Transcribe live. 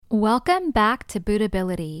Welcome back to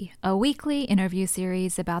Bootability, a weekly interview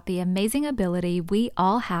series about the amazing ability we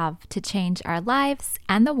all have to change our lives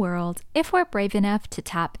and the world if we're brave enough to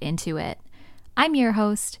tap into it. I'm your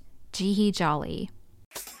host, Jihi Jolly.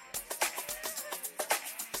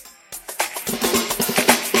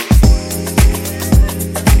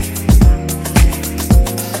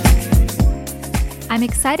 I'm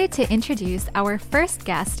excited to introduce our first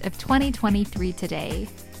guest of 2023 today,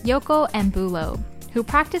 Yoko Embulo, who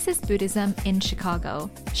practices Buddhism in Chicago.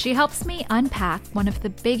 She helps me unpack one of the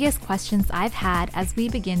biggest questions I've had as we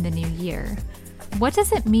begin the new year. What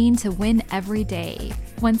does it mean to win every day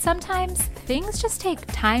when sometimes things just take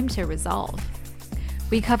time to resolve?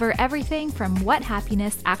 We cover everything from what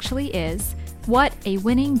happiness actually is, what a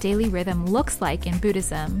winning daily rhythm looks like in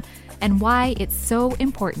Buddhism, and why it's so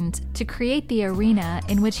important to create the arena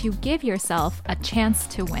in which you give yourself a chance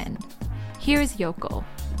to win. Here's Yoko.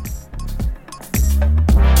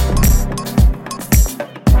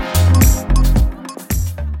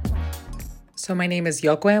 So my name is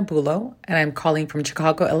Yoko Embulo, and I'm calling from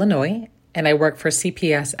Chicago, Illinois, and I work for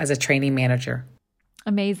CPS as a training manager.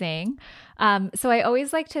 Amazing. So I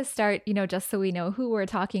always like to start, just so we know who we're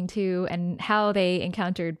talking to and how they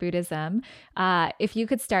encountered Buddhism. If you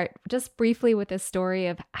could start just briefly with a story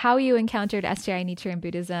of how you encountered SGI Nichiren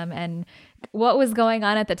Buddhism and what was going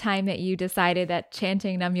on at the time that you decided that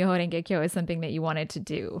chanting Nam-myoho Renge Kyo is something that you wanted to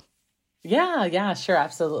do. Yeah, sure,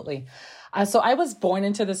 absolutely. So I was born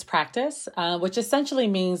into this practice, which essentially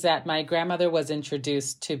means that my grandmother was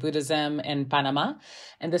introduced to Buddhism in Panama,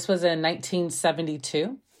 and this was in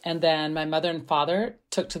 1972. And then my mother and father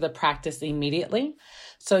took to the practice immediately.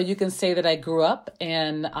 So you can say that I grew up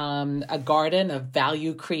in a garden of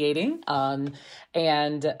value creating.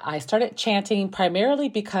 And I started chanting primarily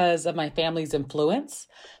because of my family's influence.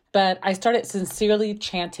 But I started sincerely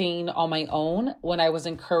chanting on my own when I was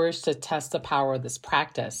encouraged to test the power of this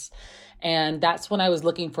practice. And that's when I was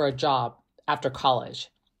looking for a job after college.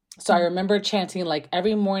 So I remember chanting like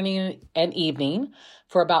every morning and evening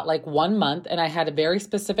for about like 1 month. And I had a very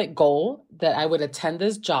specific goal that I would attend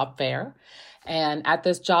this job fair. And at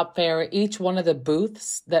this job fair, each one of the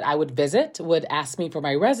booths that I would visit would ask me for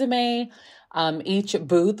my resume. Each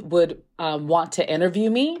booth would want to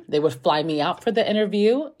interview me. They would fly me out for the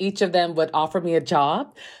interview. Each of them would offer me a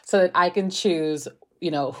job so that I can choose,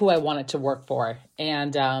 who I wanted to work for.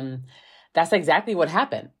 And that's exactly what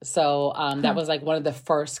happened. So that was like one of the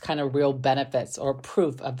first kind of real benefits or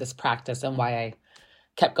proof of this practice and why I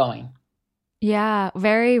kept going. Yeah,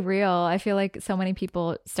 very real. I feel like so many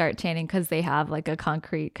people start chanting because they have like a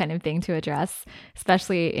concrete kind of thing to address,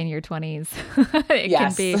 especially in your 20s.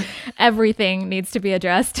 Can be everything needs to be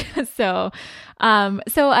addressed. So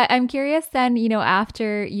I'm curious then,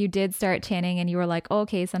 after you did start chanting and you were like, oh,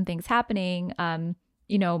 okay, something's happening.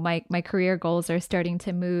 My career goals are starting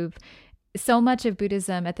to move. So much of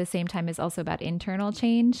Buddhism at the same time is also about internal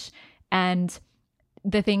change, and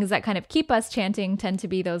the things that kind of keep us chanting tend to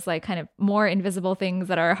be those like kind of more invisible things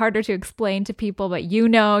that are harder to explain to people, but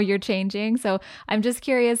you're changing. So I'm just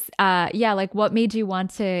curious, like what made you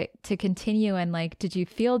want to continue, and like, did you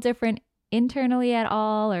feel different internally at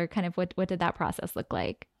all, or kind of what did that process look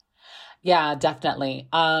like? Yeah, definitely.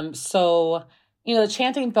 The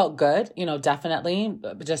chanting felt good, definitely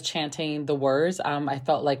just chanting the words. I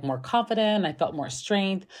felt like more confident. I felt more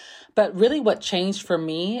strength. But really what changed for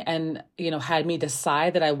me and, had me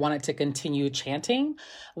decide that I wanted to continue chanting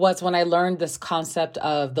was when I learned this concept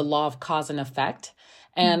of the law of cause and effect.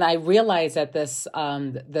 And I realized that this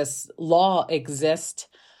law exists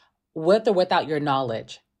with or without your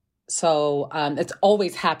knowledge. So it's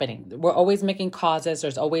always happening. We're always making causes.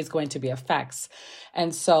 There's always going to be effects.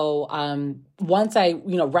 And so once I,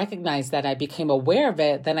 recognized that, I became aware of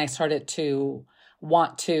it, then I started to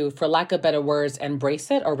want to, for lack of better words,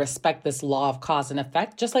 embrace it or respect this law of cause and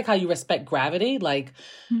effect, just like how you respect gravity. Like,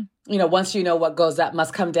 once you know what goes up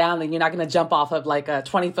must come down, then you're not going to jump off of like a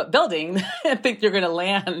 20-foot building and think you're going to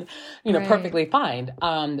land, right, perfectly fine.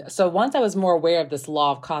 So once I was more aware of this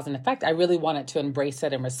law of cause and effect, I really wanted to embrace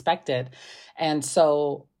it and respect it. And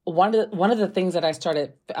so one of the things that I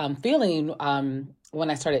started feeling when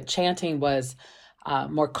I started chanting was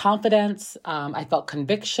more confidence. I felt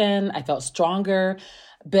conviction. I felt stronger.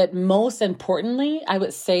 But most importantly, I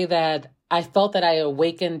would say that I felt that I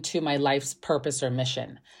awakened to my life's purpose or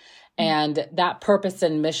mission. And that purpose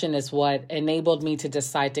and mission is what enabled me to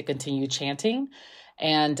decide to continue chanting.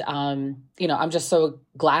 And, I'm just so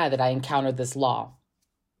glad that I encountered this law.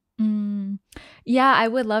 Yeah, I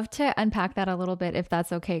would love to unpack that a little bit if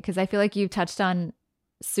that's okay, because I feel like you've touched on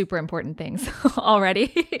super important things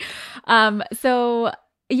already. So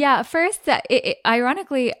Yeah, first,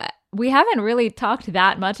 ironically, we haven't really talked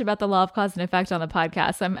that much about the law of cause and effect on the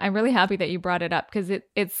podcast. I'm really happy that you brought it up because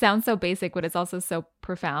it sounds so basic, but it's also so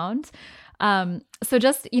profound. So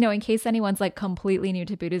just, in case anyone's like completely new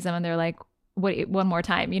to Buddhism and they're like, what, one more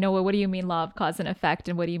time, what do you mean law of cause and effect?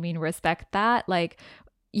 And what do you mean respect that? Like,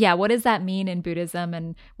 yeah, what does that mean in Buddhism?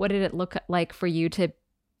 And what did it look like for you to,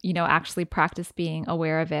 actually practice being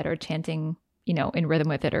aware of it or chanting, in rhythm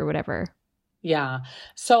with it or whatever? Yeah.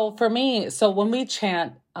 So for me, when I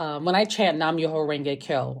chant Nam Myoho Renge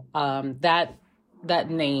Kyo, that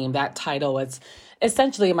name, that title, it's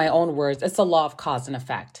essentially, in my own words, it's a law of cause and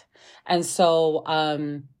effect. And so,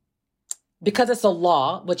 because it's a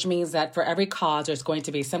law, which means that for every cause, there's going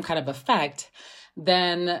to be some kind of effect,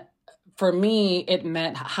 then for me, it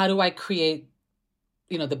meant, how do I create,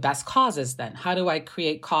 the best causes then? How do I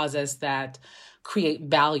create causes that create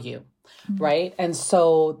value? Right. And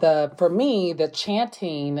so for me, the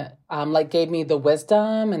chanting, gave me the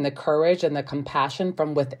wisdom and the courage and the compassion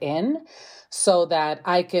from within so that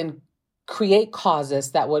I can create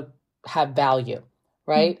causes that would have value.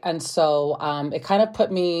 Right. And so, it kind of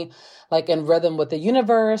put me like in rhythm with the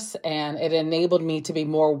universe, and it enabled me to be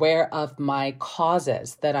more aware of my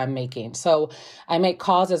causes that I'm making. So I make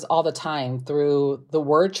causes all the time through the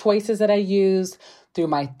word choices that I use, through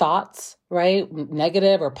my thoughts, right?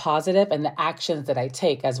 Negative or positive, and the actions that I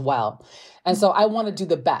take as well. And so I want to do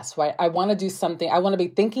the best, right? I want to do something. I want to be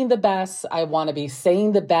thinking the best. I want to be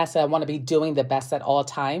saying the best. I want to be doing the best at all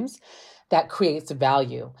times. That creates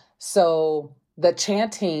value. So the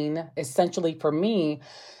chanting, essentially for me,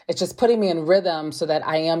 it's just putting me in rhythm so that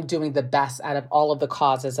I am doing the best out of all of the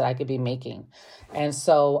causes that I could be making. And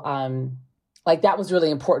so, that was really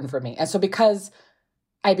important for me. And so because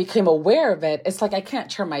I became aware of it, it's like I can't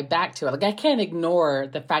turn my back to it. Like I can't ignore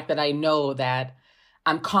the fact that I know that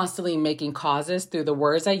I'm constantly making causes through the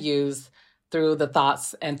words I use, through the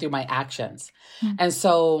thoughts, and through my actions. Mm-hmm. And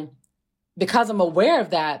so because I'm aware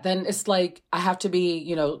of that, then it's like I have to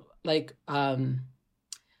be,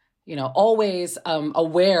 always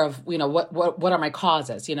aware of, what are my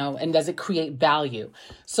causes, and does it create value?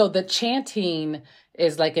 So the chanting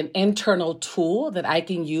is like an internal tool that I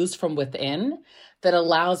can use from within that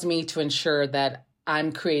allows me to ensure that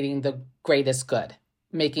I'm creating the greatest good,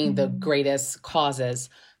 making the greatest causes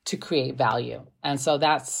to create value. And so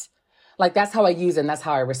that's how I use it, and that's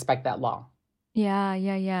how I respect that law. Yeah.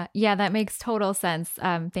 Yeah, that makes total sense.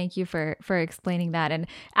 Thank you for explaining that. And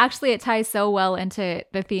actually it ties so well into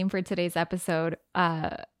the theme for today's episode.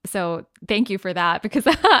 So thank you for that, because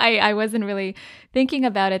I wasn't really thinking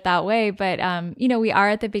about it that way. But, we are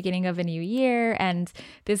at the beginning of a new year, and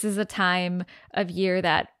this is a time of year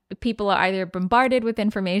that people are either bombarded with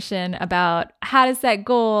information about how to set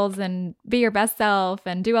goals and be your best self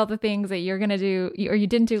and do all the things that you're going to do or you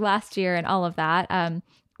didn't do last year and all of that.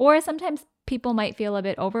 Or sometimes people might feel a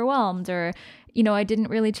bit overwhelmed, or, I didn't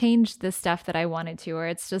really change the stuff that I wanted to, or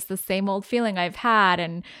it's just the same old feeling I've had.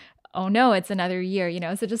 And oh no, it's another year,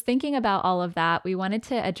 So just thinking about all of that, we wanted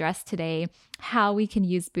to address today how we can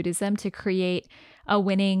use Buddhism to create a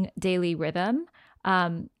winning daily rhythm.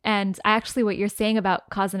 And actually what you're saying about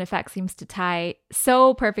cause and effect seems to tie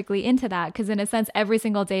so perfectly into that, because in a sense, every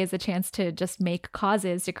single day is a chance to just make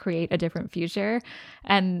causes to create a different future.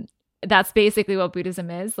 And that's basically what Buddhism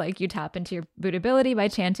is. Like, you tap into your Buddhability by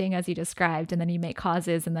chanting, as you described, and then you make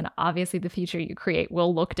causes, and then obviously the future you create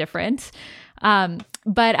will look different.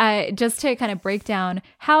 But just to kind of break down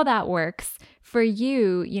how that works for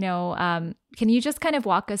you, can you just kind of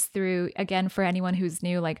walk us through, again, for anyone who's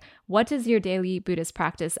new, like, what does your daily Buddhist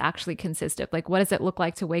practice actually consist of? Like, what does it look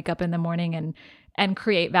like to wake up in the morning and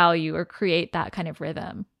create value or create that kind of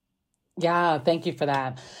rhythm? Yeah, thank you for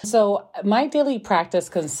that. So my daily practice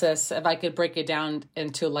consists, if I could break it down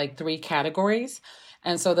into like 3 categories.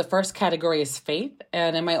 And so the first category is faith.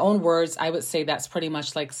 And in my own words, I would say that's pretty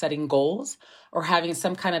much like setting goals or having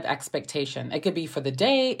some kind of expectation. It could be for the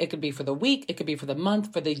day, it could be for the week, it could be for the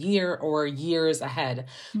month, for the year, or years ahead.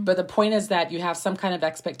 Mm-hmm. But the point is that you have some kind of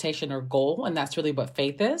expectation or goal, and that's really what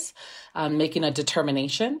faith is, making a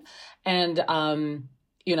determination. And,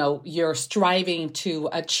 you're striving to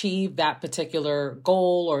achieve that particular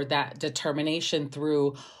goal or that determination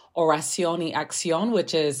through oración y acción,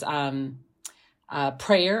 which is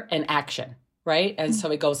prayer and action, right? And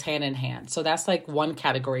so it goes hand in hand. So that's like one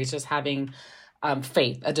category, is just having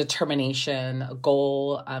faith, a determination, a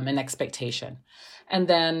goal, an expectation. And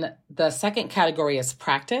then the second category is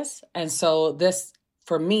practice. And so this,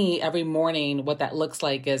 for me, every morning, what that looks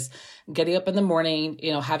like is getting up in the morning,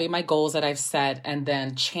 having my goals that I've set, and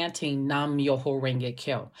then chanting Nam Myoho Renge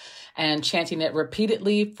Kyo, and chanting it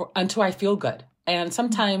repeatedly until I feel good, And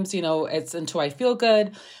sometimes, it's until I feel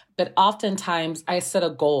good, but oftentimes I set a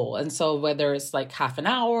goal. And so whether it's like half an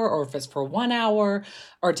hour or if it's for 1 hour,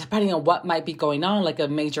 or depending on what might be going on, like a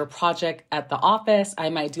major project at the office, I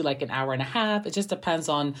might do like an hour and a half. It just depends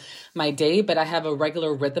on my day, but I have a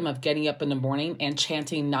regular rhythm of getting up in the morning and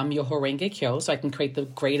chanting Nam Myoho Renge Kyo so I can create the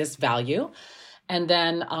greatest value. And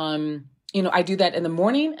then, I do that in the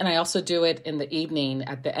morning, and I also do it in the evening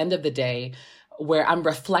at the end of the day, where I'm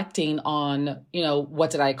reflecting on, what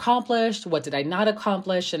did I accomplish? What did I not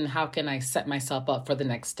accomplish? And how can I set myself up for the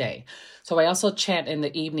next day? So I also chant in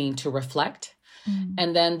the evening to reflect.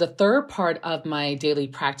 And then the third part of my daily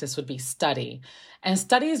practice would be study. And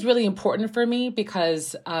study is really important for me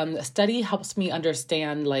because study helps me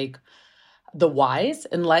understand like the whys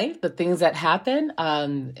in life, the things that happen.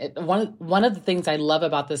 One of the things I love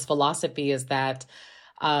about this philosophy is that,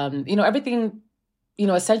 everything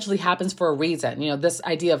essentially happens for a reason, this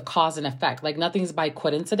idea of cause and effect, like nothing's by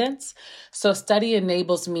coincidence. So study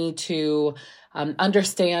enables me to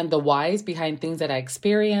understand the whys behind things that I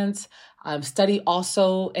experience. Study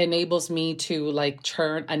also enables me to like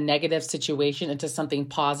turn a negative situation into something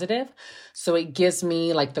positive. So it gives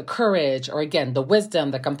me like the courage, or again, the wisdom,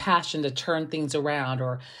 the compassion to turn things around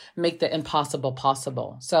or make the impossible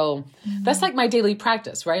possible. So that's like my daily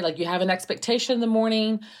practice, right? Like you have an expectation in the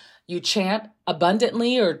morning, you chant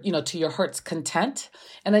abundantly or, to your heart's content,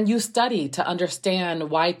 and then you study to understand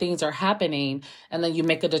why things are happening. And then you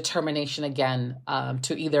make a determination again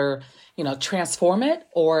to either, transform it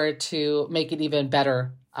or to make it even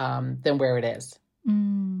better than where it is.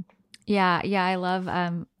 Yeah. I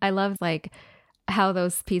love like how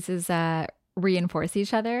those pieces reinforce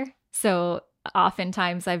each other. So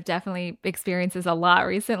oftentimes I've definitely experienced this a lot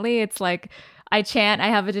recently. It's like I chant, I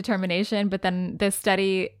have a determination, but then this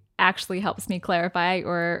study actually helps me clarify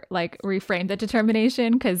or like reframe the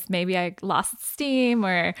determination, because maybe I lost steam,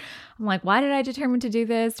 or I'm like, why did I determine to do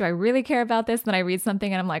this? Do I really care about this? Then I read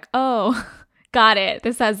something and I'm like, oh, got it.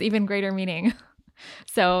 This has even greater meaning.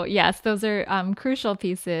 So yes, those are crucial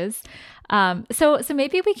pieces. So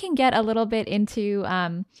maybe we can get a little bit into,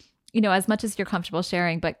 as much as you're comfortable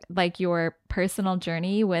sharing, but like your personal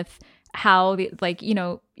journey with how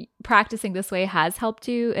practicing this way has helped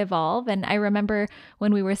you evolve. And I remember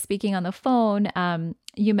when we were speaking on the phone,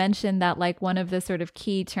 you mentioned that like one of the sort of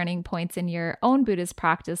key turning points in your own Buddhist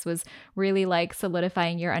practice was really like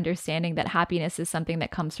solidifying your understanding that happiness is something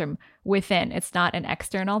that comes from within. It's not an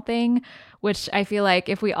external thing, which I feel like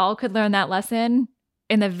if we all could learn that lesson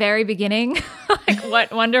in the very beginning, like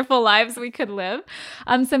what wonderful lives we could live.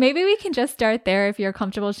 So maybe we can just start there if you're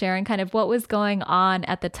comfortable sharing kind of what was going on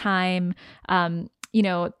at the time,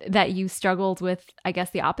 that you struggled with, I guess,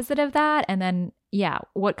 the opposite of that. And then,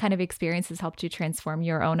 what kind of experiences helped you transform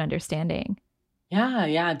your own understanding?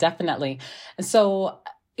 Yeah, definitely. And so,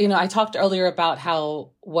 I talked earlier about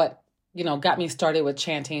how what got me started with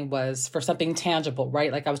chanting was for something tangible,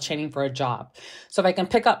 right? Like I was chanting for a job. So if I can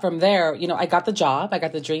pick up from there, I got the job, I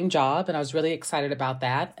got the dream job, and I was really excited about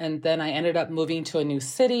that. And then I ended up moving to a new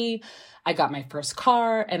city. I got my first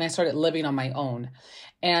car and I started living on my own.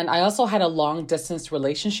 And I also had a long distance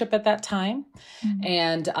relationship at that time.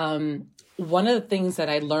 And one of the things that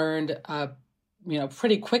I learned,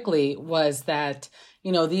 pretty quickly was that,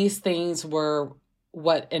 these things were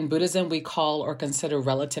what in Buddhism we call or consider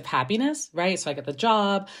relative happiness, right? So I got the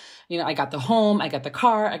job, I got the home, I got the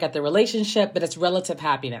car, I got the relationship, but it's relative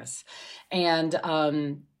happiness. And,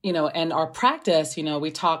 in our practice,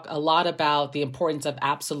 we talk a lot about the importance of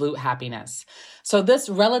absolute happiness. So this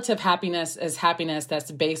relative happiness is happiness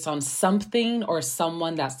that's based on something or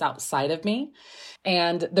someone that's outside of me.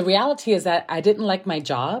 And the reality is that I didn't like my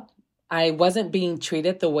job. I wasn't being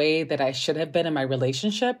treated the way that I should have been in my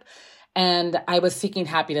relationship. And I was seeking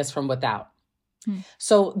happiness from without.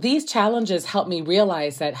 So these challenges helped me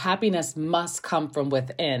realize that happiness must come from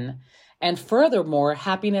within. And furthermore,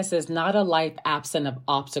 happiness is not a life absent of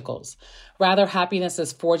obstacles. Rather, happiness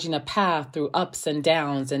is forging a path through ups and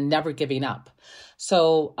downs and never giving up.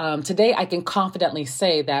 So today I can confidently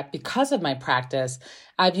say that because of my practice,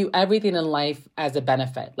 I view everything in life as a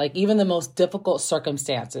benefit, like even the most difficult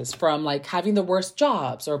circumstances, from like having the worst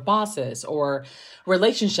jobs or bosses or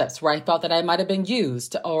relationships where I felt that I might have been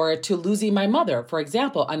used, or to losing my mother, for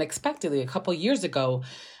example, unexpectedly a couple years ago.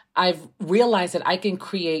 I've realized that I can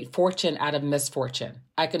create fortune out of misfortune.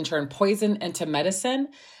 I can turn poison into medicine,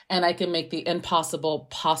 and I can make the impossible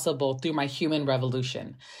possible through my human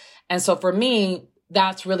revolution. And so for me,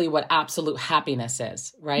 that's really what absolute happiness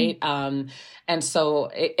is, right? And so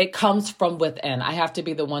it comes from within. I have to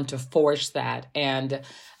be the one to forge that. And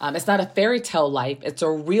it's not a fairy tale life. It's a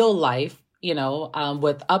real life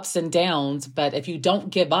with ups and downs. But if you don't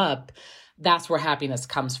give up, that's where happiness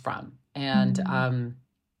comes from. And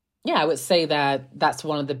I would say that that's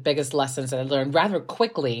one of the biggest lessons that I learned rather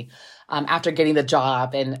quickly after getting the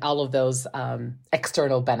job and all of those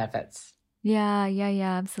external benefits. Yeah,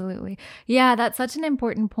 absolutely. Yeah, that's such an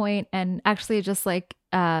important point. And actually, just like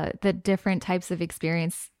the different types of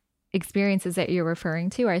experiences that you're referring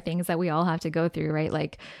to are things that we all have to go through, right?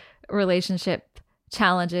 Like relationship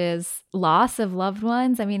challenges, loss of loved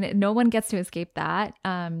ones. I mean, no one gets to escape that.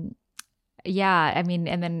 Yeah, I mean,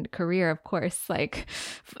 and then career, of course. Like,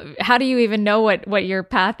 how do you even know what your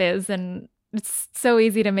path is? And it's so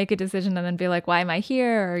easy to make a decision and then be like, why am I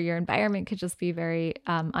here? Or your environment could just be very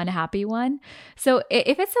unhappy one. So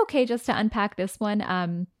if it's okay just to unpack this one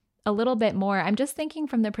a little bit more, I'm just thinking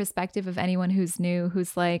from the perspective of anyone who's new,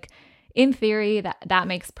 who's like, in theory, that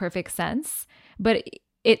makes perfect sense. But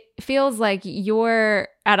it feels like you're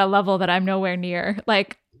at a level that I'm nowhere near.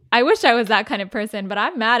 Like, I wish I was that kind of person, but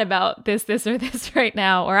I'm mad about this, or this right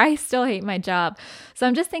now, or I still hate my job. So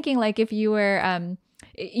I'm just thinking, like, if you were,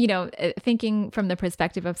 thinking from the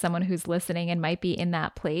perspective of someone who's listening and might be in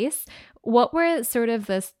that place, what were sort of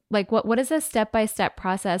this, like, what does a step-by-step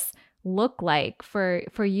process look like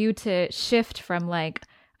for you to shift from like,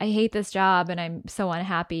 I hate this job and I'm so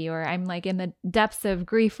unhappy, or I'm like in the depths of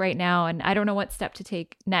grief right now and I don't know what step to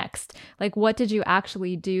take next. Like, what did you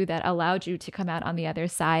actually do that allowed you to come out on the other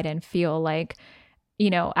side and feel like,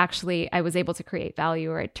 actually I was able to create value,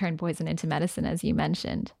 or it turned poison into medicine, as you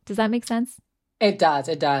mentioned? Does that make sense? It does.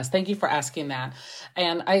 It does. Thank you for asking that.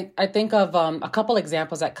 And I think of a couple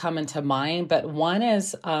examples that come into mind, but one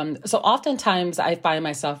is, so oftentimes I find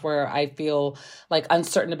myself where I feel like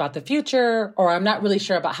uncertain about the future, or I'm not really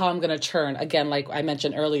sure about how I'm going to turn, again, like I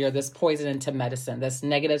mentioned earlier, this poison into medicine, this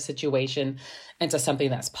negative situation into something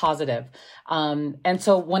that's positive. And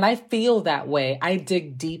so when I feel that way, I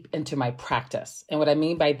dig deep into my practice. And what I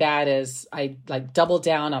mean by that is I like double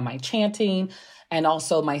down on my chanting and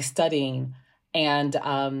also my studying. And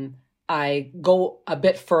I go a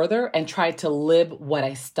bit further and try to live what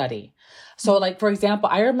I study. So like, for example,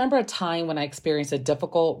 I remember a time when I experienced a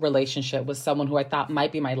difficult relationship with someone who I thought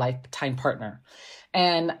might be my lifetime partner.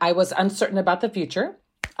 And I was uncertain about the future.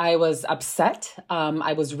 I was upset.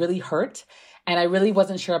 I was really hurt. And I really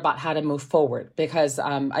wasn't sure about how to move forward because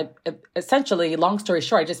I essentially, long story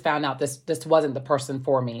short, I just found out this wasn't the person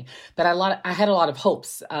for me. But I had a lot of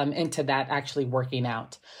hopes into that actually working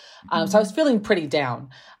out. So I was feeling pretty down.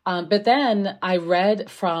 But then I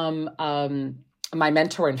read from my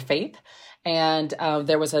mentor in faith, and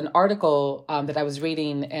there was an article that I was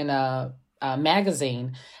reading in a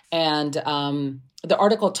magazine, and the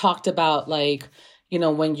article talked about like,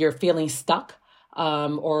 when you're feeling stuck,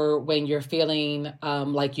 or when you're feeling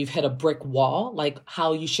like you've hit a brick wall, like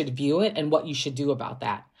how you should view it and what you should do about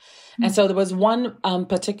that. Mm-hmm. And so there was one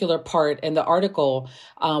particular part in the article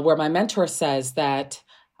where my mentor says that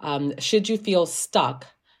should you feel stuck,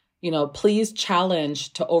 please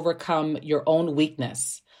challenge to overcome your own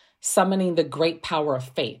weakness, summoning the great power of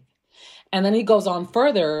faith. And then he goes on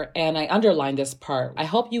further, and I underline this part. I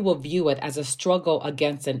hope you will view it as a struggle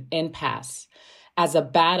against an impasse, as a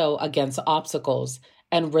battle against obstacles,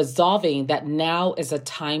 and resolving that now is a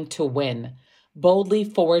time to win. Boldly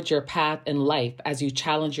forward your path in life as you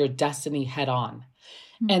challenge your destiny head on.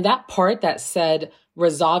 Mm-hmm. And that part that said,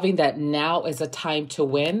 resolving that now is a time to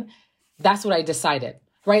win, that's what I decided,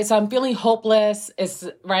 right? So I'm feeling hopeless.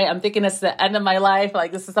 I'm thinking it's the end of my life.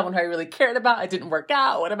 Like, this is someone who I really cared about. It didn't work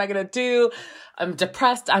out. What am I going to do? I'm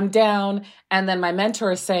depressed. I'm down. And then my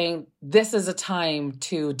mentor is saying, this is a time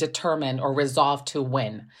to determine or resolve to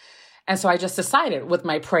win. And so I just decided with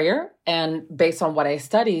my prayer and based on what I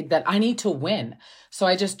studied that I need to win. So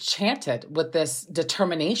I just chanted with this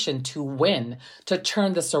determination to win, to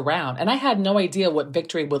turn this around. And I had no idea what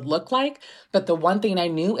victory would look like. But the one thing I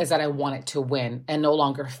knew is that I wanted to win and no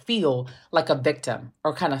longer feel like a victim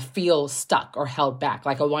or kind of feel stuck or held back.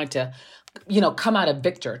 Like I wanted to, come out a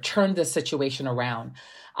victor, turn this situation around.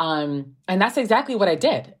 And that's exactly what I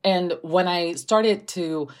did. And when I started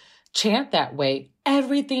to chant that way,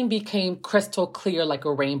 everything became crystal clear like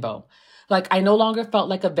a rainbow. Like I no longer felt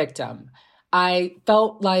like a victim. I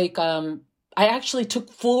felt like I actually took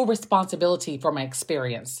full responsibility for my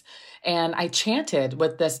experience. And I chanted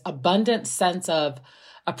with this abundant sense of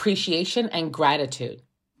appreciation and gratitude.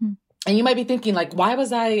 And you might be thinking like, why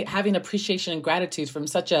was I having appreciation and gratitude from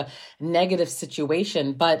such a negative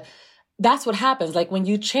situation? But that's what happens. Like when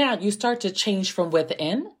you chant, you start to change from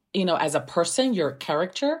within, as a person, your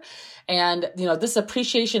character. And, this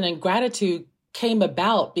appreciation and gratitude came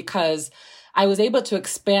about because I was able to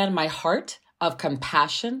expand my heart of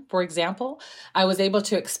compassion, for example. I was able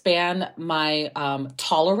to expand my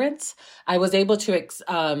tolerance. I was able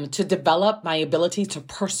to develop my ability to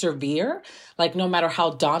persevere, like no matter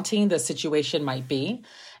how daunting the situation might be.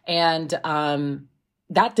 And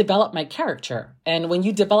that developed my character. And when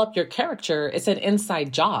you develop your character, it's an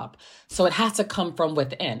inside job. So it has to come from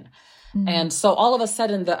within. Mm-hmm. And so all of a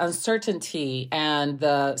sudden, the uncertainty and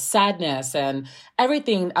the sadness and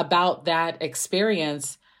everything about that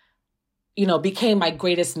experience, became my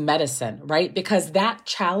greatest medicine, right? Because that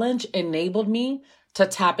challenge enabled me to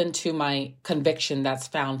tap into my conviction that's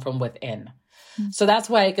found from within. Mm-hmm. So that's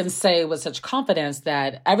why I can say with such confidence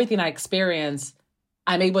that everything I experience,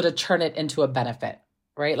 I'm able to turn it into a benefit,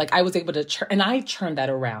 right? Like I was able to and I turned that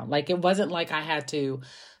around. Like it wasn't like I had to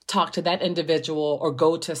talk to that individual or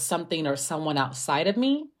go to something or someone outside of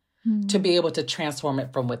me to be able to transform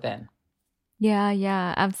it from within.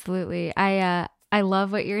 Yeah, absolutely. I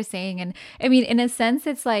love what you're saying. And I mean, in a sense,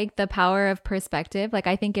 it's like the power of perspective. Like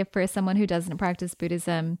I think if for someone who doesn't practice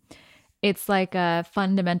Buddhism, it's like a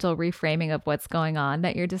fundamental reframing of what's going on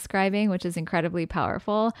that you're describing, which is incredibly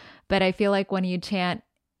powerful. But I feel like when you chant,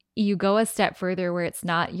 you go a step further where it's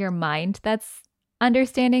not your mind that's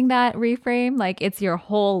understanding that reframe, like it's your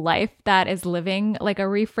whole life that is living like a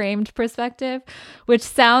reframed perspective, which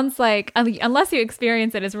sounds like, unless you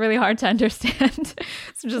experience it, it's really hard to understand.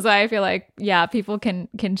 Which is why I feel like, yeah, people can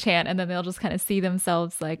chant and then they'll just kind of see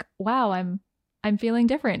themselves like, wow, I'm feeling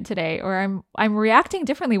different today, or I'm reacting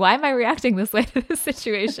differently. Why am I reacting this way to this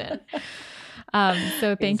situation?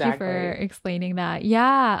 So thank you for explaining that.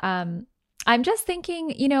 Yeah. I'm just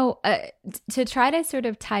thinking, to try to sort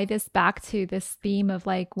of tie this back to this theme of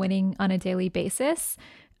like winning on a daily basis.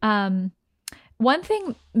 One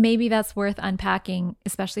thing maybe that's worth unpacking,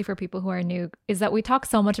 especially for people who are new, is that we talk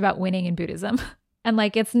so much about winning in Buddhism. And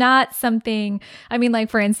like, it's not something, I mean, like,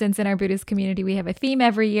 for instance, in our Buddhist community, we have a theme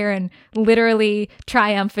every year and literally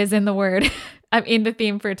triumph is in the word. I'm in the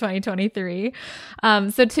theme for 2023.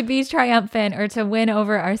 So to be triumphant or to win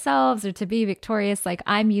over ourselves or to be victorious, like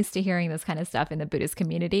I'm used to hearing this kind of stuff in the Buddhist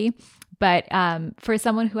community. But for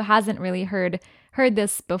someone who hasn't really heard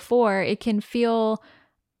this before, it can feel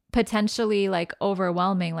potentially like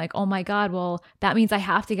overwhelming, like, oh my God, well, that means I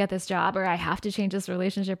have to get this job or I have to change this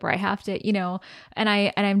relationship or I have to, and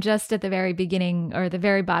I'm just at the very beginning or the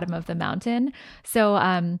very bottom of the mountain. So,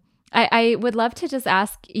 I would love to just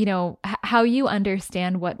ask, how you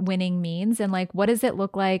understand what winning means and like, what does it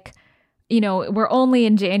look like? We're only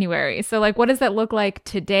in January. So like, what does that look like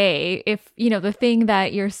today if, the thing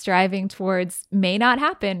that you're striving towards may not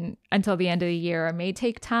happen until the end of the year or may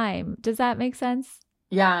take time? Does that make sense?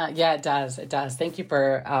 Yeah, it does. It does. Thank you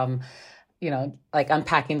for, like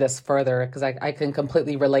unpacking this further because I can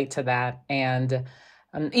completely relate to that. And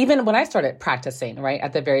even when I started practicing, right,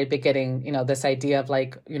 at the very beginning, this idea of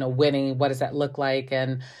like, winning, what does that look like?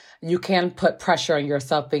 And you can put pressure on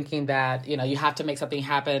yourself thinking that, you have to make something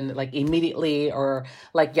happen like immediately or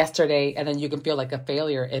like yesterday. And then you can feel like a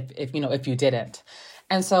failure if you didn't.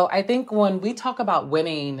 And so I think when we talk about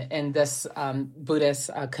winning in this Buddhist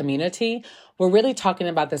community, we're really talking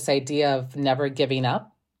about this idea of never giving up.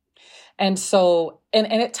 And so, and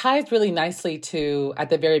it ties really nicely to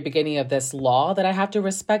at the very beginning of this law that I have to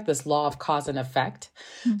respect, this law of cause and effect.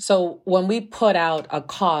 Mm-hmm. So when we put out a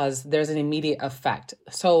cause, there's an immediate effect.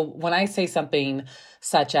 So when I say something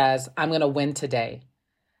such as, I'm going to win today,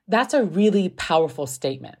 that's a really powerful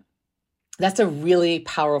statement. That's a really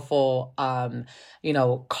powerful,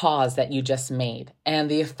 cause that you just made. And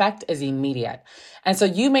the effect is immediate. And so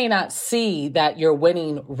you may not see that you're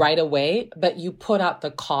winning right away, but you put out the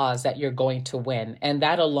cause that you're going to win. And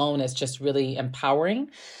that alone is just really empowering.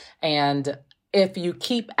 And if you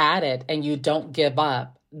keep at it and you don't give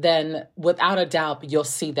up, then without a doubt, you'll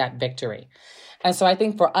see that victory. And so I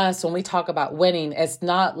think for us, when we talk about winning, it's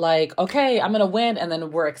not like, okay, I'm going to win. And then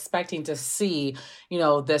we're expecting to see,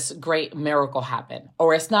 this great miracle happen.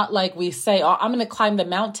 Or it's not like we say, oh, I'm going to climb the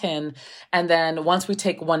mountain. And then once we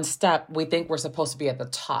take one step, we think we're supposed to be at the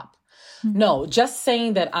top. Mm-hmm. No, just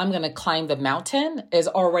saying that I'm going to climb the mountain is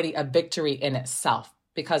already a victory in itself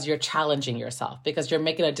because you're challenging yourself, because you're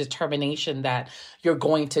making a determination that you're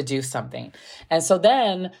going to do something. And so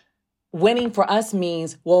then winning for us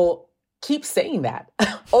means, well, keep saying that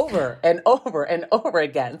over and over and over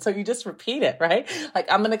again. So you just repeat it, right?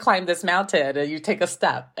 Like, I'm going to climb this mountain and you take a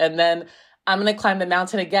step, and then I'm going to climb the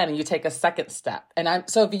mountain again and you take a second step. And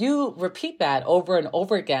so if you repeat that over and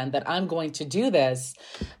over again, that I'm going to do this,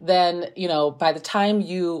 then, by the time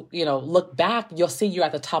you look back, you'll see you're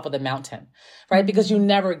at the top of the mountain, right? Because you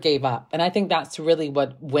never gave up. And I think that's really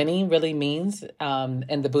what winning really means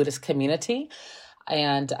in the Buddhist community.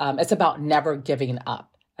 And it's about never giving up.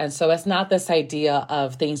 And so it's not this idea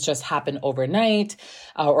of things just happen overnight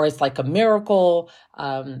or it's like a miracle.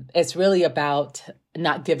 It's really about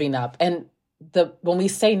not giving up. And when we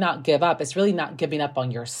say not give up, it's really not giving up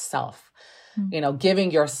on yourself.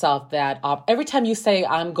 Giving yourself that every time you say,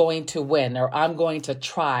 I'm going to win, or I'm going to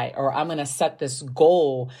try, or I'm going to set this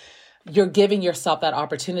goal, you're giving yourself that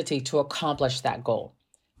opportunity to accomplish that goal.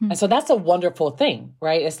 And so that's a wonderful thing,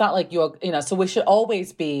 right? It's not like so we should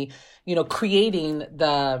always be, creating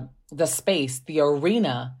the space, the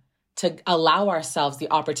arena to allow ourselves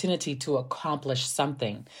the opportunity to accomplish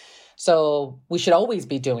something. So we should always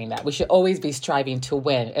be doing that. We should always be striving to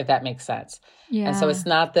win, if that makes sense. Yeah. And so it's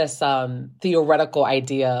not this theoretical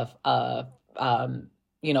idea of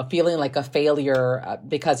feeling like a failure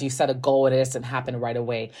because you set a goal and it doesn't happen right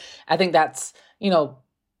away. I think that's,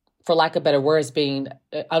 for lack of better words, being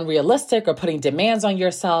unrealistic or putting demands on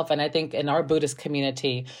yourself. And I think in our Buddhist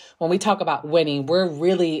community, when we talk about winning, we're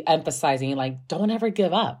really emphasizing like, don't ever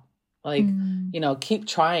give up. Like, keep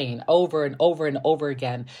trying over and over and over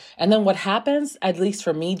again. And then what happens, at least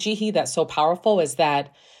for me, Jihi, that's so powerful is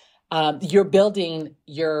that you're building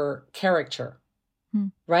your character,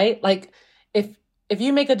 right? Like if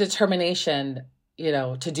you make a determination,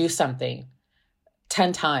 to do something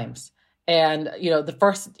 10 times and, the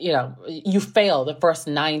first, you fail the first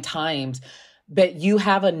 9 times, but you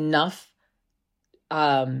have enough,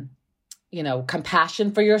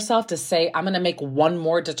 compassion for yourself to say, I'm going to make one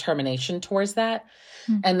more determination towards that.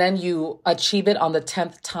 And then you achieve it on the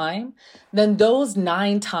 10th time, then those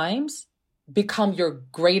 9 times become your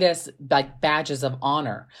greatest badges of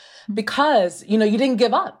honor because, you didn't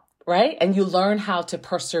give up, right? And you learn how to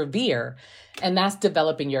persevere, and that's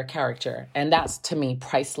developing your character. And that's, to me,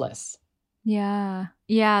 priceless. Yeah.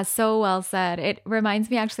 Yeah. So well said. It reminds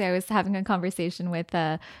me, actually, I was having a conversation with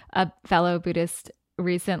a fellow Buddhist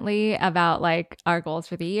recently about like our goals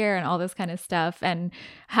for the year and all this kind of stuff, and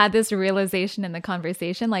had this realization in the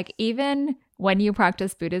conversation, like even when you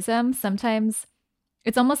practice Buddhism, sometimes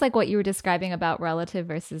it's almost like what you were describing about relative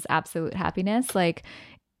versus absolute happiness. Like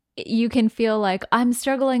you can feel like I'm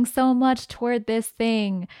struggling so much toward this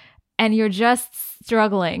thing, and you're just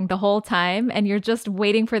struggling the whole time, and you're just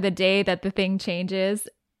waiting for the day that the thing changes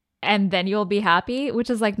and then you'll be happy, which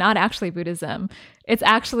is like not actually Buddhism. It's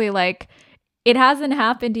actually like, it hasn't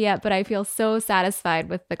happened yet, but I feel so satisfied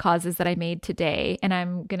with the causes that I made today. And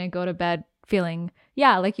I'm going to go to bed feeling,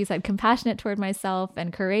 like you said, compassionate toward myself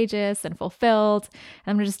and courageous and fulfilled.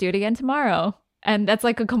 And I'm going to just do it again tomorrow. And that's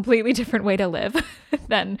like a completely different way to live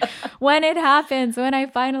than when it happens, when I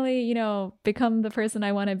finally, become the person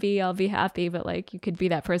I want to be, I'll be happy. But like, you could be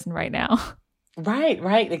that person right now.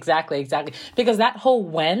 Right. Exactly. Because that whole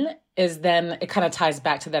when is then, it kind of ties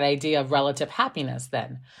back to that idea of relative happiness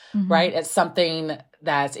then, right? It's something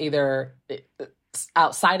that's either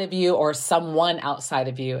outside of you or someone outside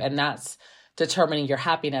of you, and that's determining your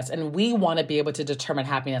happiness. And we want to be able to determine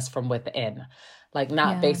happiness from within, like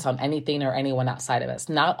not based on anything or anyone outside of us,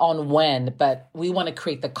 not on when, but we want to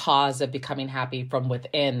create the cause of becoming happy from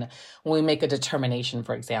within when we make a determination,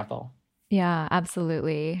 for example. Yeah,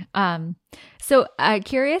 absolutely. So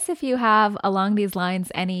curious if you have along these lines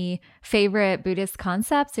any favorite Buddhist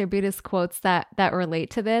concepts or Buddhist quotes that relate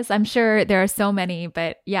to this. I'm sure there are so many,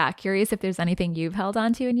 but curious if there's anything you've held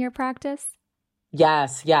on to in your practice.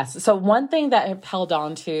 Yes. So one thing that I've held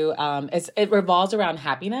on to it revolves around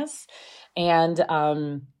happiness, and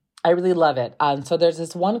I really love it. So there's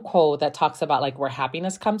this one quote that talks about like where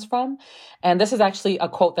happiness comes from. And this is actually a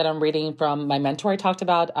quote that I'm reading from my mentor I talked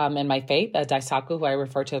about in my faith, Daisaku, who I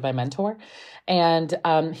refer to as my mentor. And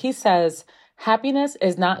he says, happiness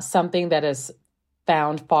is not something that is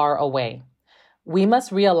found far away. We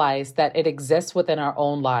must realize that it exists within our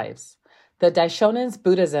own lives. The Daishonen's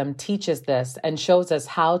Buddhism teaches this and shows us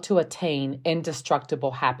how to attain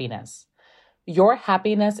indestructible happiness. Your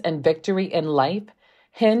happiness and victory in life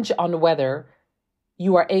hinge on whether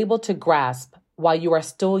you are able to grasp, while you are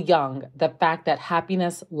still young, the fact that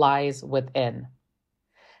happiness lies within.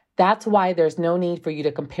 That's why there's no need for you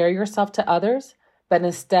to compare yourself to others, but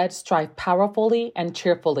instead strive powerfully and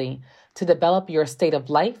cheerfully to develop your state of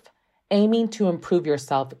life, aiming to improve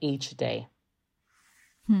yourself each day.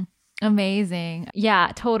 Amazing.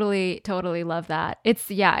 Yeah, totally love that.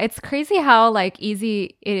 It's crazy how like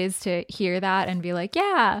easy it is to hear that and be like,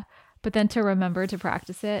 but then to remember to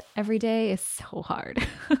practice it every day is so hard.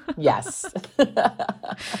 Yes.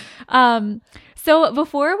 So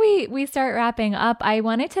before we start wrapping up, I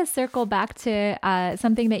wanted to circle back to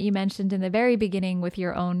something that you mentioned in the very beginning with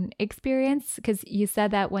your own experience, because you said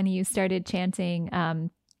that when you started chanting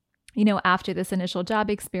after this initial job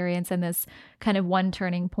experience and this kind of one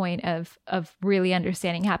turning point of really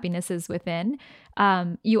understanding happiness is within,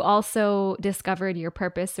 you also discovered your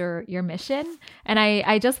purpose or your mission. And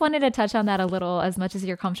I just wanted to touch on that a little, as much as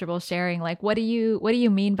you're comfortable sharing. Like, what do you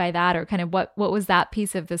mean by that, or kind of what was that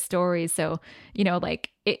piece of the story? So, like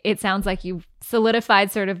it sounds like you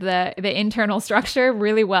solidified sort of the internal structure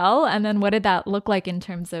really well. And then what did that look like in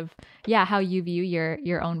terms of, how you view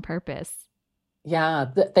your own purpose? Yeah,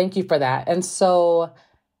 thank you for that. And so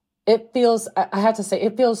I have to say,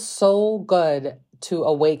 it feels so good to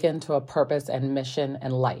awaken to a purpose and mission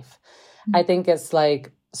in life. Mm-hmm. I think it's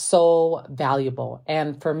like so valuable.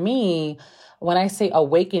 And for me, when I say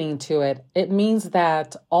awakening to it, it means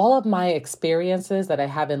that all of my experiences that I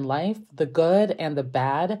have in life, the good and the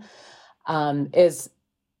bad, is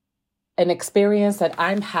an experience that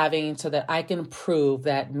I'm having so that I can prove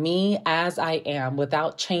that me as I am,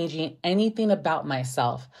 without changing anything about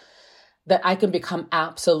myself, that I can become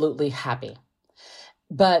absolutely happy.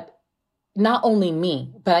 But not only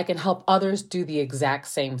me, but I can help others do the exact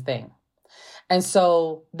same thing. And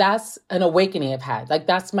so that's an awakening I've had. Like,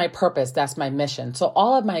 that's my purpose. That's my mission. So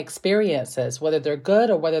all of my experiences, whether they're good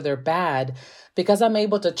or whether they're bad, because I'm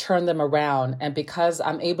able to turn them around and because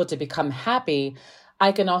I'm able to become happy,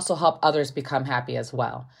 I can also help others become happy as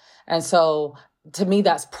well. And so to me,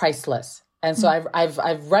 that's priceless. And so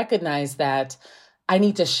I've recognized that I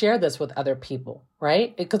need to share this with other people,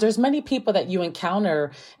 right? Because there's many people that you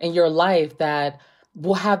encounter in your life that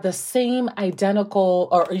will have the same identical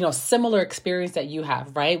or, similar experience that you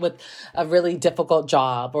have, right? With a really difficult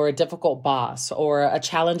job or a difficult boss or a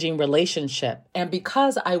challenging relationship. And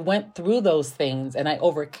because I went through those things and I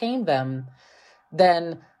overcame them,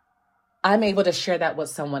 then I'm able to share that with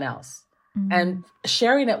someone else. Mm-hmm. And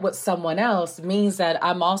sharing it with someone else means that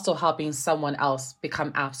I'm also helping someone else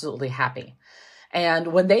become absolutely happy. And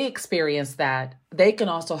when they experience that, they can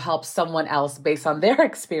also help someone else based on their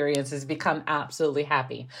experiences become absolutely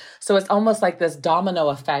happy. So it's almost like this domino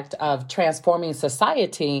effect of transforming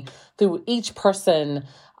society through each person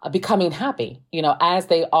becoming happy, as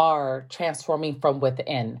they are transforming from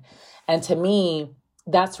within. And to me,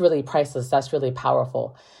 that's really priceless. That's really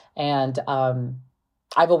powerful. And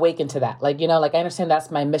I've awakened to that. I understand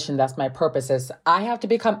that's my mission. That's my purpose, is I have to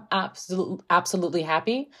become absolutely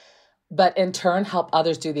happy, but in turn, help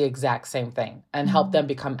others do the exact same thing and help them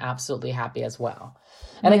become absolutely happy as well.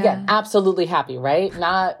 And again, absolutely happy, right?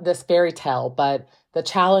 Not this fairy tale, but the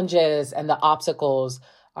challenges and the obstacles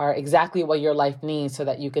are exactly what your life needs so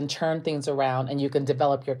that you can turn things around and you can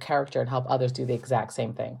develop your character and help others do the exact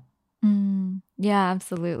same thing. Yeah,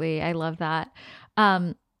 absolutely. I love that.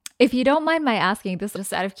 If you don't mind my asking, this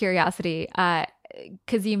just out of curiosity,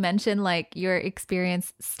 because you mentioned like your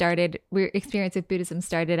experience with Buddhism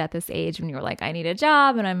started at this age when you were like, I need a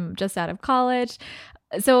job and I'm just out of college.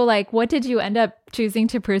 So like, what did you end up choosing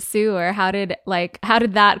to pursue, or how did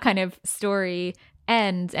that kind of story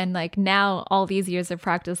end? And like now, all these years of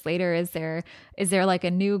practice later, is there like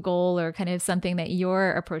a new goal or kind of something that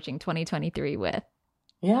you're approaching 2023 with?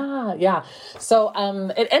 Yeah. So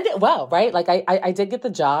it ended well, right? Like I did get the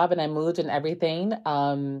job and I moved and everything.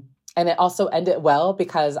 And it also ended well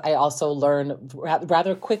because I also learned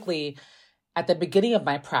rather quickly at the beginning of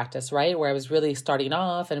my practice, right? Where I was really starting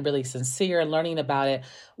off and really sincere and learning about it,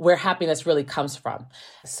 where happiness really comes from.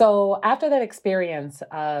 So after that experience,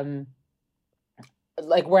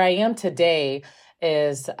 like where I am today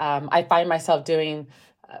is I find myself doing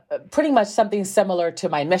pretty much something similar to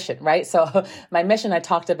my mission, right? So my mission, I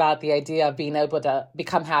talked about the idea of being able to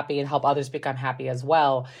become happy and help others become happy as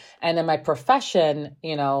well. And in my profession,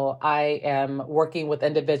 I am working with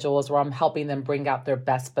individuals where I'm helping them bring out their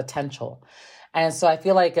best potential. And so I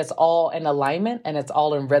feel like it's all in alignment and it's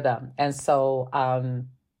all in rhythm. And so,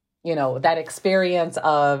 that experience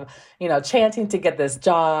of, chanting to get this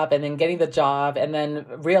job and then getting the job and then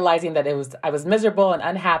realizing that I was miserable and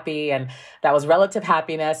unhappy, and that was relative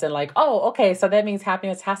happiness, and like, oh, okay, so that means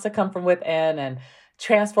happiness has to come from within, and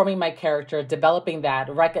transforming my character, developing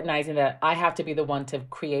that, recognizing that I have to be the one to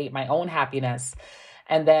create my own happiness.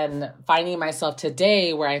 And then finding myself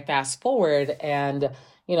today where I fast forward and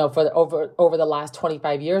for over the last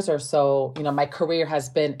 25 years or so, my career has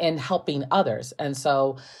been in helping others. And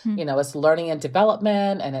so, it's learning and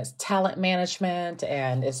development, and it's talent management,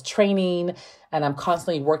 and it's training. And I'm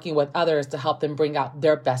constantly working with others to help them bring out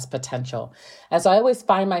their best potential. And so I always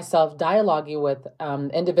find myself dialoguing with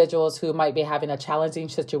individuals who might be having a challenging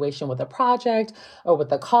situation with a project or with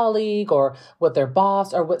a colleague or with their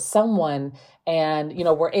boss or with someone. And,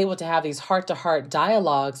 we're able to have these heart-to-heart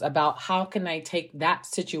dialogues about how can I take that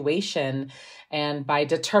situation, and by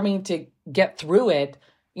determining to get through it,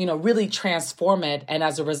 really transform it. And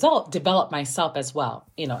as a result, develop myself as well,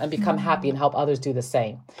 and become happy and help others do the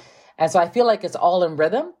same. And so I feel like it's all in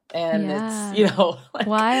rhythm and it's, like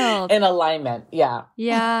wild, in alignment. Yeah.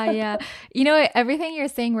 Yeah. Everything you're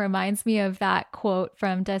saying reminds me of that quote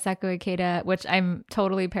from Daisaku Ikeda, which I'm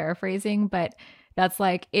totally paraphrasing, but that's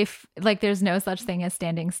like, if like there's no such thing as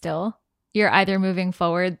standing still, you're either moving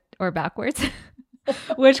forward or backwards.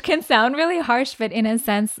 Which can sound really harsh, but in a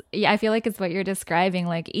sense, I feel like it's what you're describing.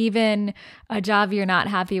 Like even a job you're not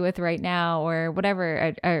happy with right now, or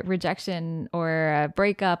whatever, a rejection or a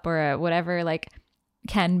breakup or whatever, like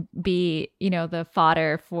can be, the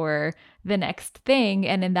fodder for the next thing.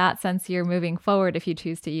 And in that sense, you're moving forward if you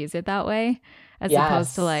choose to use it that way, as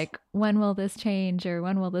opposed to like, when will this change or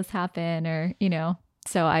when will this happen? Or,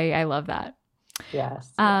 so I love that.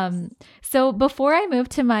 Yes. So before I move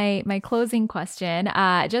to my closing question,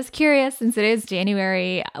 just curious, since it is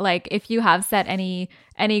January, like if you have set any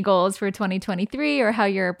goals for 2023 or how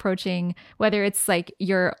you're approaching, whether it's like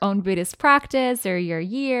your own Buddhist practice or your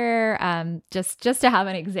year, just to have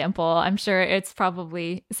an example. I'm sure it's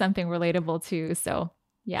probably something relatable too. So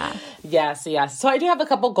yeah. Yes. So I do have a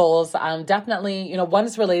couple goals. Definitely, one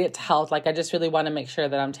is related to health. Like I just really want to make sure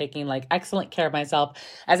that I'm taking like excellent care of myself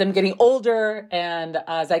as I'm getting older. And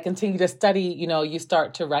as I continue to study, you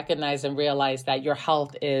start to recognize and realize that your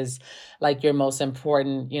health is like your most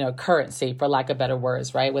important, currency, for lack of better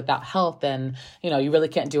words, right? Without health, then, you really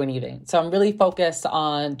can't do anything. So I'm really focused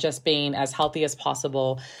on just being as healthy as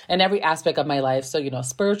possible in every aspect of my life. So,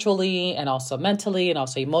 spiritually and also mentally and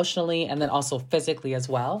also emotionally, and then also physically as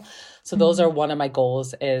well. So those are one of my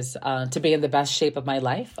goals, is to be in the best shape of my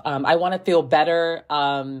life. I want to feel better,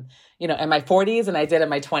 in my 40s than I did in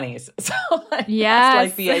my 20s. So that's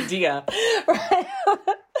like the idea, right?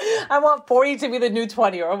 I want 40 to be the new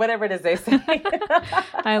 20 or whatever it is they say.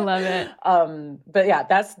 I love it. But yeah,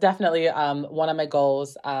 that's definitely one of my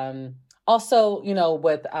goals. Also,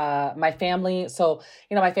 with my family. So,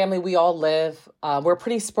 my family, we all live, we're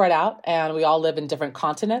pretty spread out and we all live in different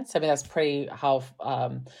continents. I mean, that's pretty how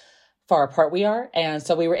far apart we are. And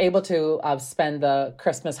so we were able to spend the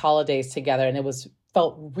Christmas holidays together, and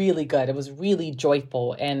felt really good. It was really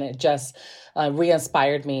joyful, and it just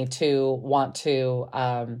re-inspired me to want to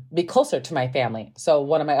be closer to my family. So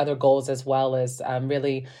one of my other goals as well is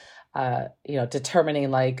really determining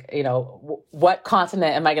like, what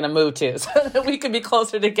continent am I going to move to so that we can be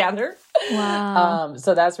closer together. Wow.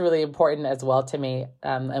 So that's really important as well to me.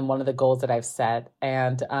 And one of the goals that I've set.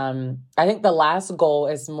 And I think the last goal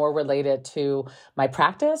is more related to my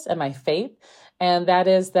practice and my faith. And that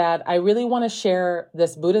is that I really want to share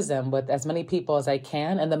this Buddhism with as many people as I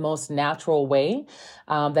can in the most natural way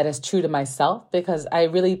that is true to myself, because I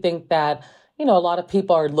really think that a lot of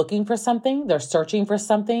people are looking for something, they're searching for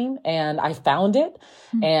something, and I found it,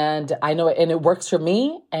 and I know it, and it works for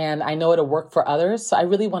me, and I know it'll work for others. So I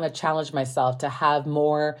really want to challenge myself to have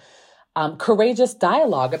more courageous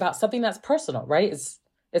dialogue about something that's personal, right?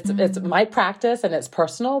 It's my practice and it's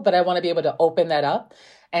personal, but I want to be able to open that up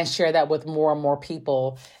and share that with more and more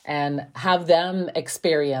people and have them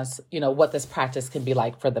experience, what this practice can be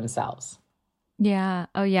like for themselves. Yeah.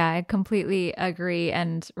 Oh, yeah. I completely agree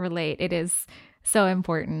and relate. It is so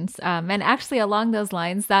important. And actually, along those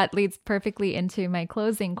lines, that leads perfectly into my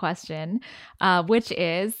closing question, which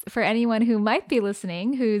is for anyone who might be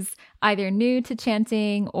listening, who's either new to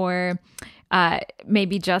chanting or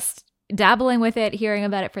maybe just dabbling with it, hearing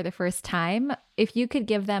about it for the first time, if you could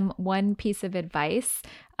give them one piece of advice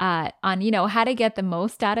on, how to get the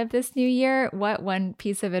most out of this new year, what one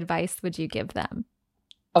piece of advice would you give them?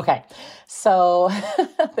 Okay. So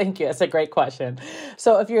thank you. It's a great question.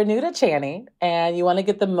 So if you're new to chanting and you want to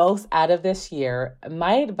get the most out of this year,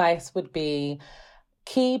 my advice would be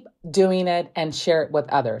keep doing it and share it with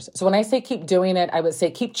others. So when I say keep doing it, I would say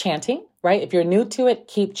keep chanting, right? If you're new to it,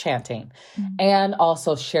 keep chanting and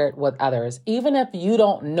also share it with others. Even if you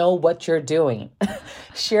don't know what you're doing,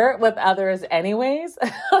 share it with others anyways,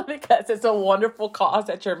 because it's a wonderful cause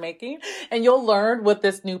that you're making and you'll learn with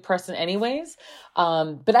this new person anyways.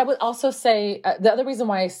 But I would also say the other reason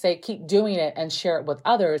why I say keep doing it and share it with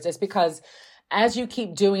others is because as you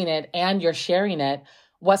keep doing it and you're sharing it,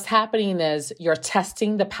 what's happening is you're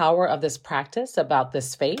testing the power of this practice about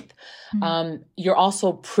this faith. You're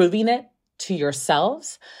also proving it to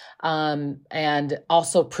yourselves and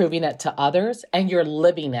also proving it to others, and you're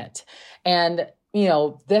living it. And,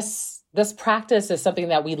 this practice is something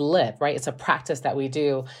that we live, right? It's a practice that we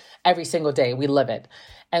do every single day. We live it.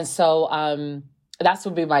 And so That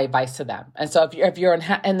would be my advice to them. And so if you're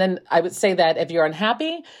unhappy, and then I would say that if you're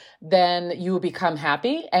unhappy, then you will become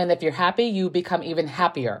happy. And if you're happy, you become even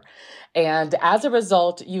happier. And as a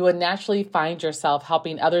result, you will naturally find yourself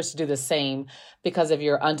helping others to do the same because of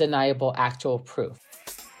your undeniable actual proof.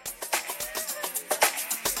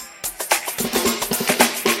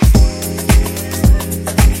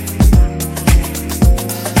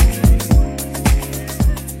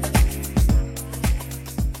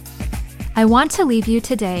 I want to leave you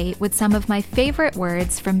today with some of my favorite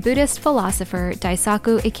words from Buddhist philosopher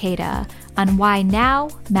Daisaku Ikeda on why now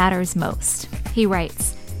matters most. He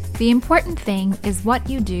writes, "The important thing is what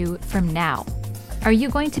you do from now. Are you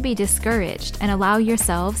going to be discouraged and allow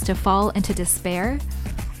yourselves to fall into despair?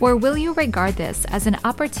 Or will you regard this as an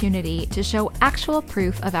opportunity to show actual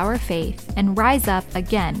proof of our faith and rise up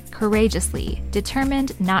again courageously,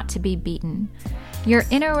 determined not to be beaten? Your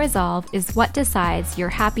inner resolve is what decides your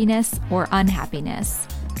happiness or unhappiness.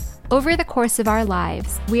 Over the course of our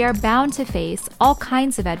lives, we are bound to face all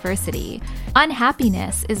kinds of adversity.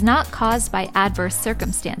 Unhappiness is not caused by adverse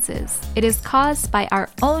circumstances. It is caused by our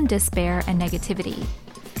own despair and negativity."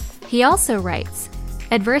 He also writes,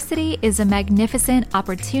 "Adversity is a magnificent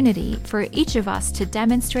opportunity for each of us to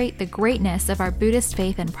demonstrate the greatness of our Buddhist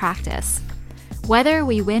faith and practice. Whether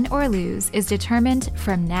we win or lose is determined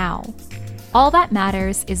from now. All that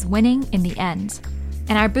matters is winning in the end,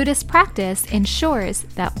 and our Buddhist practice ensures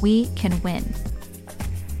that we can win."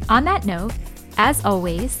 On that note, as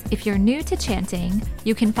always, if you're new to chanting,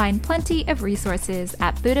 you can find plenty of resources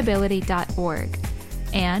at buddhability.org.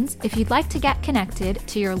 And if you'd like to get connected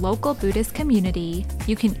to your local Buddhist community,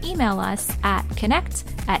 you can email us at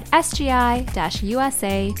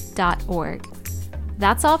connect@sgi-usa.org.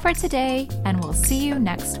 That's all for today, and we'll see you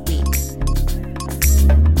next week.